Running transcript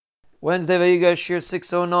Wednesday Vayigash Shiur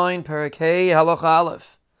 609 Perek Halacha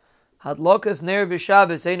Aleph. Hadlokas ner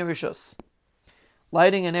b'Shabbos ain't a rishus.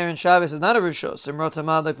 Lighting an air in Shabbos is not a rishus. Imrata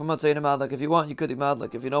madlik v'matzayna madlik. If you want, you could be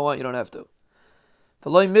madlik. If you don't want, you don't have to.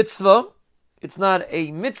 V'loi mitzvah. It's not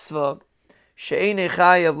a mitzvah. She'ein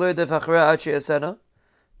chayav l'yodef achra ad she'asena.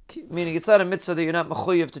 Meaning, it's not a mitzvah that you're not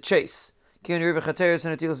mechuyev to chase. You're not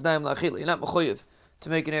mechuyev to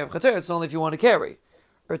make an erev chateres. It's only if you want to carry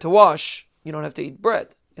or to wash. You don't have to eat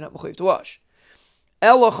bread. You're not mechuyev to wash.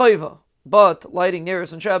 El chayva, but lighting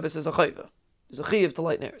neris on Shabbos is a chayva. It's a chiyuv to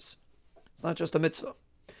light neris. It's not just a mitzvah.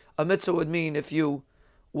 A mitzvah would mean if you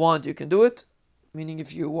want, you can do it. Meaning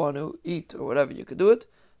if you want to eat or whatever, you can do it.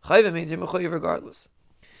 Chayva means you're mechuyev regardless.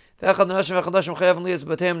 Men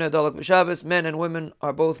and women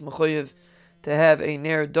are both mechuyev to have a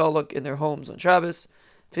ner dalek in their homes on Shabbos.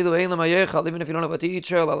 Even if you don't have what to eat,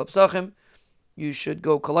 you should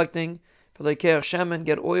go collecting. Get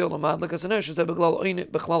oil. The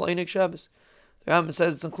Rambam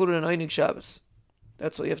says it's included in Einig Shabbos.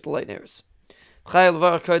 That's why you have to light neris.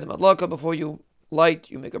 Before you light,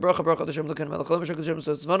 you make a bracha.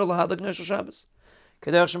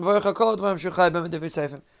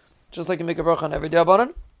 Just like you make a bracha on every day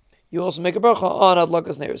abanan, you also make a bracha on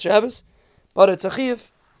adlakas neris Shabbos. But it's a chiyuv.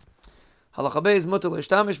 Halacha beis mutar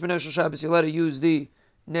l'ishtamish b'ner shel Shabbos. You let it use the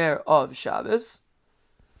ner of Shabbos.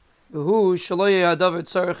 V'hu shaloyeh adavar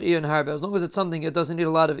tzarich iyon harbe. As long as it's something that doesn't need a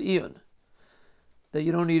lot of iyon, that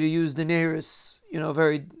you don't need to use the neris,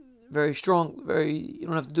 very, very strong. You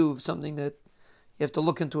don't have to do something that you have to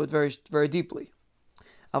look into it very, very deeply.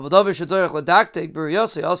 Avodavar shetzarich ledaktek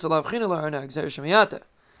b'riyasei also lavchina la'arna gzer shemiyata.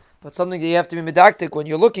 But something that you have to be medaktik when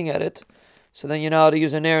you're looking at it. So then you know how to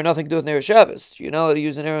use an air, nothing to do with Ner Shabbos. You know how to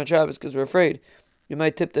use an air on Shabbos because we're afraid you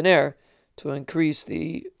might tip the air to increase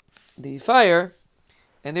the fire,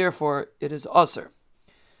 and therefore it is usr.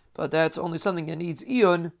 But that's only something that needs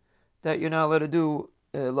iyun that you're not allowed to do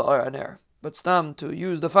la'ar an air. But stam, to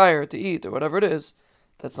use the fire to eat or whatever it is,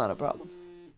 that's not a problem.